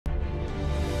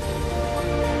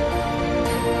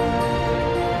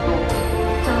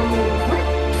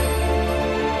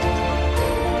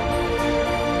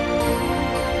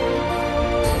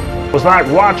was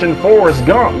like watching Forrest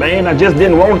Gump, man. I just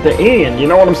didn't want it to end. You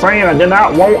know what I'm saying? I did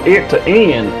not want it to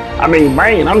end. I mean,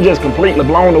 man, I'm just completely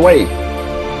blown away.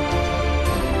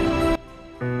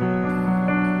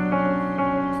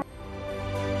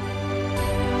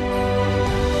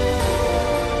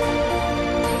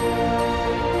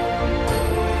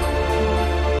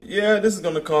 Yeah, this is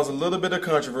going to cause a little bit of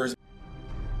controversy.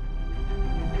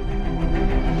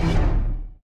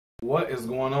 What is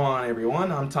going on,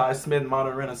 everyone? I'm Ty Smith,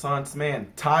 modern Renaissance man.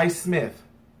 Ty Smith,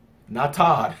 not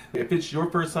Todd. If it's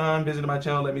your first time visiting my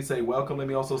channel, let me say welcome. Let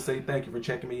me also say thank you for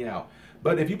checking me out.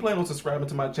 But if you plan on subscribing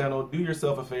to my channel, do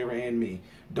yourself a favor and me.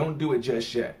 Don't do it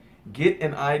just yet. Get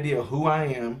an idea of who I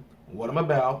am, what I'm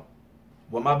about,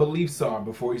 what my beliefs are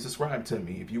before you subscribe to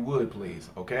me, if you would, please,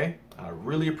 okay? I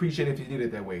really appreciate it if you did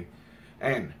it that way.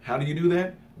 And how do you do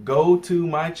that? Go to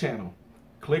my channel,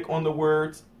 click on the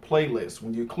words playlist.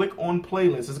 When you click on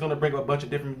playlist, it's going to bring up a bunch of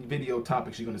different video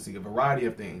topics you're going to see, a variety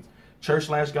of things.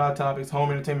 Church/God topics, home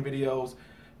entertainment videos,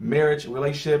 marriage,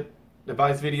 relationship,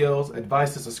 advice videos,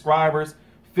 advice to subscribers,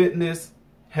 fitness,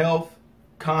 health,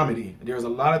 comedy. There's a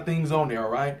lot of things on there,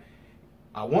 all right?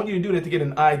 I want you to do that to get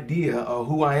an idea of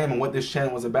who I am and what this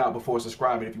channel is about before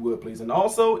subscribing, if you would, please. And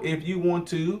also, if you want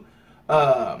to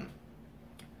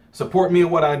support me in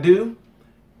what I do,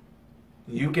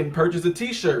 you can purchase a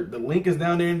t-shirt. The link is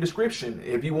down there in the description.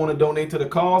 If you want to donate to the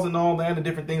cause and all that and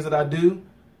different things that I do,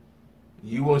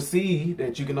 you will see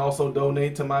that you can also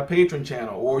donate to my Patreon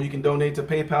channel, or you can donate to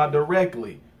PayPal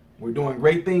directly. We're doing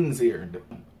great things here.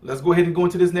 Let's go ahead and go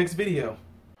into this next video.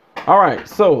 All right,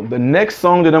 so the next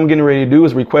song that I'm getting ready to do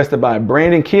is requested by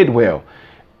Brandon Kidwell,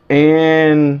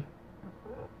 and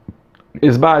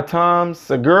it's by Tom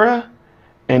Segura,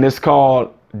 and it's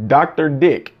called Dr.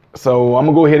 Dick. So I'm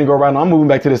gonna go ahead and go right now. I'm moving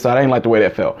back to this side. I ain't like the way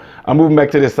that felt. I'm moving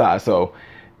back to this side. So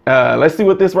let's see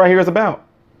what this right here is about.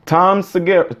 Tom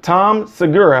Segura,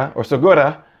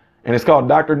 and it's called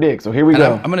Dr. Dick. So here we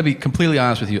go. I'm gonna be completely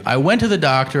honest with you. I went to the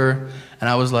doctor and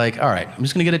I was like, all right, I'm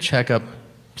just gonna get a checkup,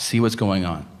 see what's going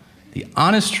on. The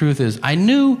honest truth is, I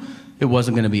knew it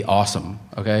wasn't going to be awesome,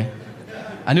 okay?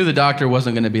 I knew the doctor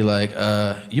wasn't going to be like,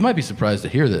 you might be surprised to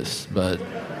hear this, but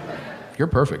you're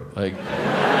perfect. Like,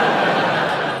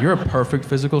 you're a perfect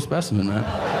physical specimen, man.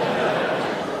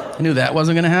 I knew that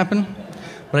wasn't going to happen,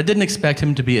 but I didn't expect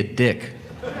him to be a dick.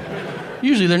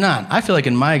 Usually they're not. I feel like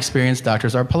in my experience,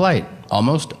 doctors are polite,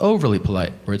 almost overly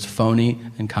polite, where it's phony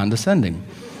and condescending.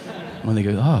 When they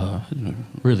go, oh,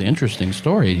 really interesting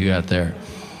story you got there.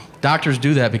 Doctors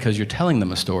do that because you're telling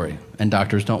them a story, and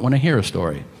doctors don't want to hear a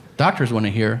story. Doctors want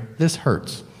to hear, this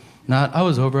hurts. Not, I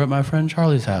was over at my friend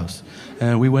Charlie's house,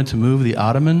 and we went to move the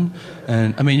ottoman,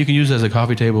 and, I mean, you can use it as a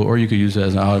coffee table, or you could use it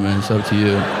as an ottoman, it's up to you.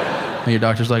 And your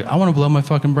doctor's like, I want to blow my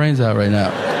fucking brains out right now.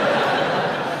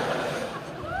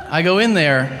 I go in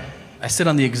there, I sit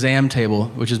on the exam table,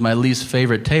 which is my least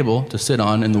favorite table to sit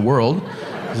on in the world.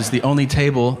 It's the only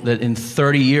table that in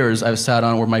 30 years I've sat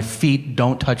on where my feet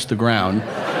don't touch the ground.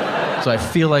 So I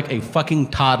feel like a fucking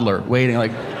toddler waiting,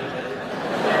 like.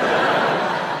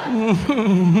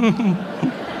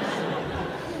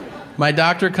 My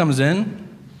doctor comes in.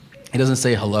 He doesn't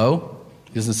say hello.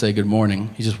 He doesn't say good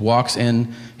morning. He just walks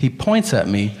in. He points at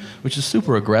me, which is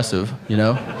super aggressive, you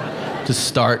know, to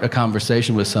start a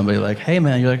conversation with somebody like, hey,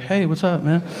 man. You're like, hey, what's up,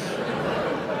 man?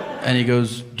 And he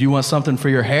goes, do you want something for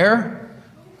your hair?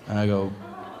 And I go,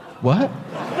 what?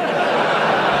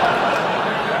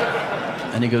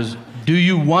 And he goes, do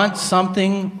you want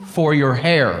something for your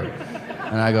hair?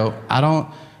 And I go, I don't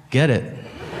get it.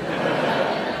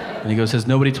 And he goes, has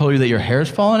nobody told you that your hair's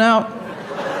falling out?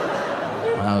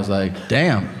 And I was like,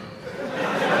 damn.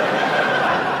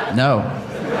 No.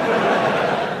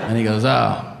 And he goes,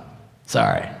 oh,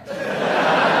 sorry.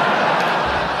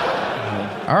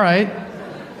 All right.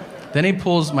 Then he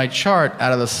pulls my chart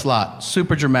out of the slot,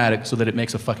 super dramatic, so that it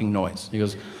makes a fucking noise. He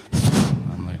goes,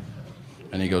 I'm like,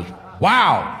 and he goes,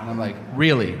 wow. And I'm like,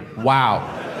 really? Wow.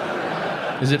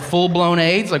 Is it full-blown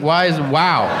AIDS? Like, why is it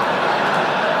wow?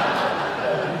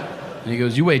 And he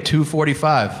goes, you weigh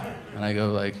 245. And I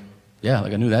go like, yeah,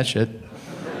 like I knew that shit.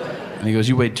 And he goes,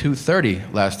 you weighed 230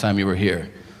 last time you were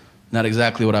here. Not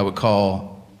exactly what I would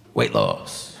call weight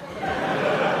loss.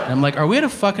 And I'm like, are we at a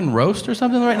fucking roast or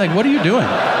something? Right? Like, what are you doing?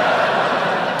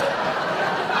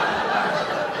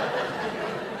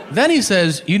 Then he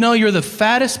says, you know, you're the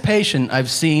fattest patient I've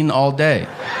seen all day.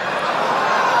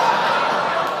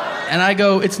 And I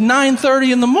go, it's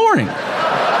 9:30 in the morning.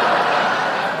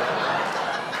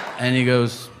 And he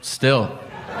goes, still.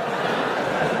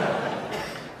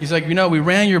 He's like, you know, we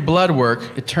ran your blood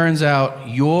work. It turns out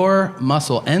your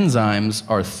muscle enzymes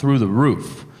are through the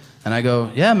roof. And I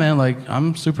go, yeah, man, like,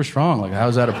 I'm super strong. Like, how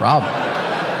is that a problem?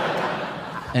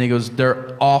 And he goes,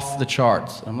 they're off the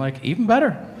charts. I'm like, even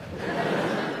better.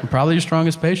 I'm probably your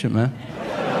strongest patient, man.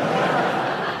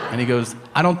 And he goes,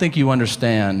 I don't think you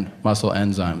understand muscle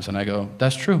enzymes. And I go,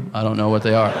 that's true. I don't know what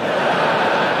they are.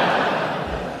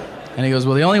 And he goes,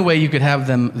 well, the only way you could have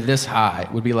them this high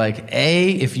would be like,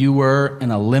 A, if you were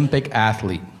an Olympic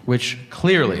athlete, which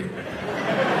clearly, you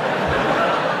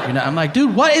know, I'm like,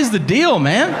 dude, what is the deal,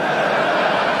 man?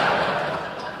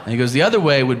 And he goes, the other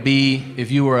way would be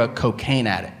if you were a cocaine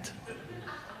addict.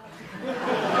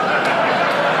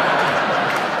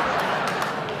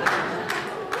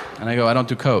 And I go, I don't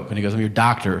do coke. And he goes, I'm your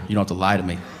doctor. You don't have to lie to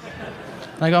me.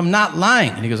 And I go, I'm not lying.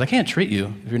 And he goes, I can't treat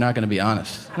you if you're not going to be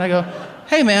honest. And I go,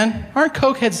 hey, man, aren't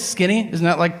cokeheads skinny? Isn't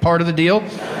that like part of the deal?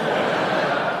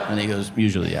 And he goes,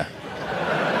 usually, yeah.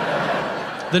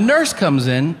 The nurse comes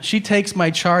in. She takes my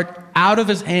chart out of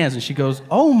his hands, and she goes,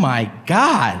 oh, my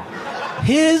God.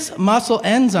 His muscle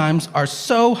enzymes are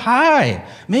so high.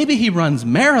 Maybe he runs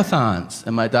marathons.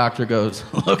 And my doctor goes,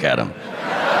 look at him.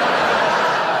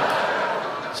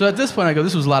 So at this point, I go,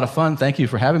 this was a lot of fun. Thank you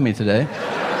for having me today.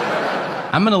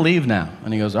 I'm going to leave now.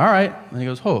 And he goes, all right. And he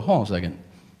goes, hold on a second.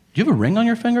 Do you have a ring on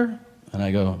your finger? And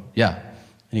I go, yeah.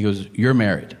 And he goes, you're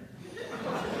married.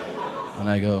 And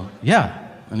I go, yeah.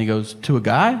 And he goes, to a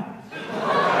guy?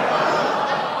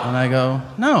 And I go,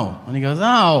 no. And he goes,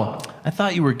 oh, I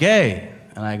thought you were gay.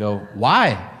 And I go,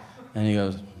 why? And he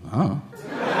goes, oh.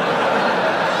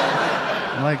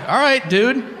 I'm like, all right,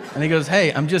 dude. And he goes,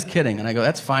 hey, I'm just kidding. And I go,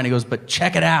 that's fine. He goes, but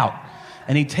check it out.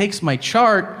 And he takes my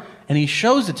chart and he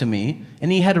shows it to me, and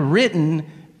he had written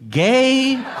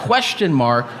gay ?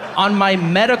 On my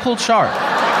medical chart.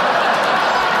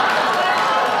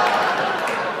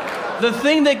 The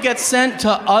thing that gets sent to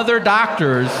other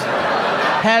doctors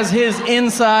has his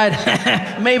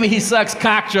inside, maybe he sucks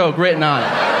cock joke written on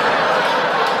it.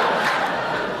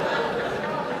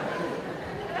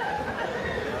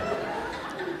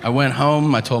 I went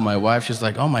home, I told my wife, she's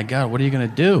like, oh my God, what are you gonna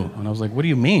do? And I was like, what do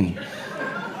you mean?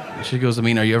 And she goes, I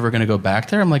mean, are you ever gonna go back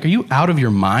there? I'm like, are you out of your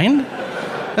mind?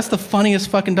 That's the funniest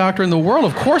fucking doctor in the world.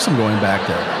 Of course I'm going back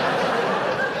there.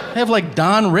 I have like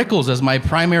Don Rickles as my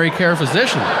primary care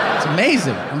physician. It's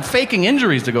amazing. I'm faking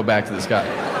injuries to go back to this guy.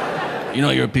 You know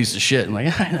you're a piece of shit. I'm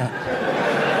like, I know.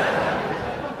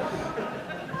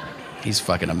 He's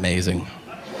fucking amazing.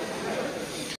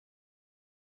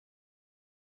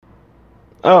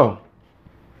 Oh,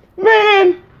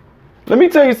 man, let me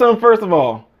tell you something first of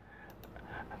all.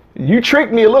 You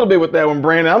tricked me a little bit with that one,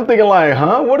 Brandon. I'm thinking like,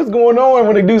 huh, what is going on?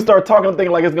 When they do start talking, I'm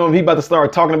thinking like he about to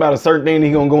start talking about a certain thing and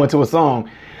he's going to go into a song.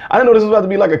 I didn't know this was about to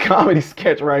be like a comedy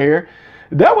sketch right here.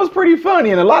 That was pretty funny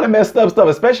and a lot of messed up stuff,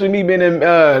 especially me being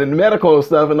in medical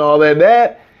stuff and all that.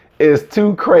 That is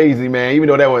too crazy, man. Even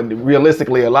though that was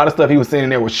realistically, a lot of stuff he was saying in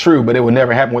there was true, but it would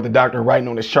never happen with the doctor writing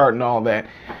on his chart and all that.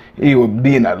 He would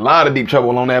be in a lot of deep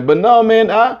trouble on that. But no, man,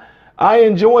 I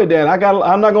enjoyed that.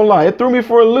 I'm not gonna lie, it threw me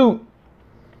for a loop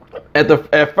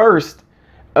at first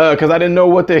because I didn't know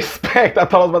what to expect. I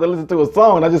thought I was about to listen to a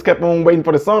song, and I just kept on waiting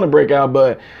for the song to break out.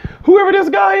 But whoever this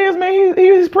guy is, man,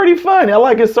 he's pretty funny. I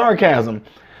like his sarcasm.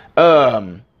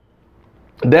 That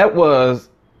was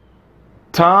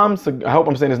Tom. I hope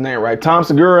I'm saying his name right. Tom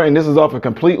Segura, and this is off of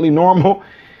Completely Normal,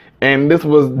 and this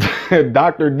was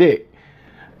Dr. Dick.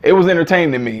 It was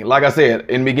entertaining to me. Like I said,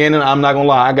 in the beginning, I'm not gonna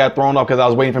lie, I got thrown off because I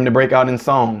was waiting for him to break out in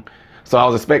song. So I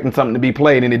was expecting something to be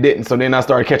played and it didn't. So then I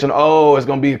started catching, oh, it's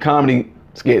gonna be a comedy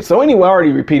skit. So anyway, I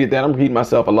already repeated that. I'm repeating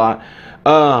myself a lot.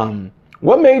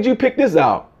 What made you pick this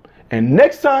out? And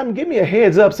next time, give me a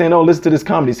heads up saying, oh, listen to this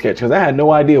comedy sketch, because I had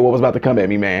no idea what was about to come at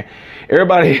me, man.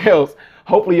 Everybody else,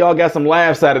 hopefully y'all got some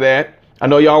laughs out of that. I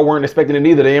know y'all weren't expecting it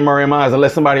either, the MRMIs,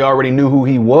 unless somebody already knew who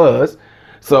he was.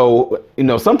 So, you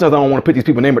know, sometimes I don't want to put these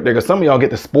people's name up there because some of y'all get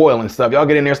to spoil and stuff. Y'all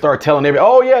get in there and start telling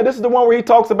oh yeah, this is the one where he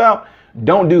talks about.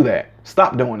 Don't do that.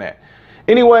 Stop doing that.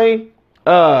 Anyway,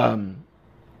 Mr.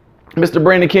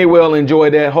 Brandon Kidwell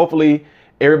enjoyed that. Hopefully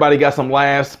everybody got some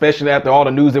laughs, especially after all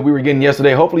the news that we were getting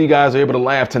yesterday. Hopefully you guys are able to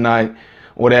laugh tonight,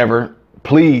 whatever.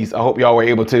 Please, I hope y'all were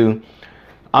able to.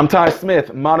 I'm Ty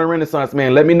Smith, Modern Renaissance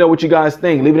Man. Let me know what you guys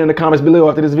think. Leave it in the comments below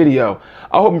after this video.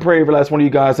 I hope and pray every last one of you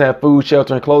guys have food,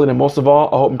 shelter, and clothing. And most of all,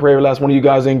 I hope and pray every last one of you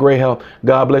guys are in great health.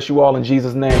 God bless you all in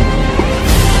Jesus' name.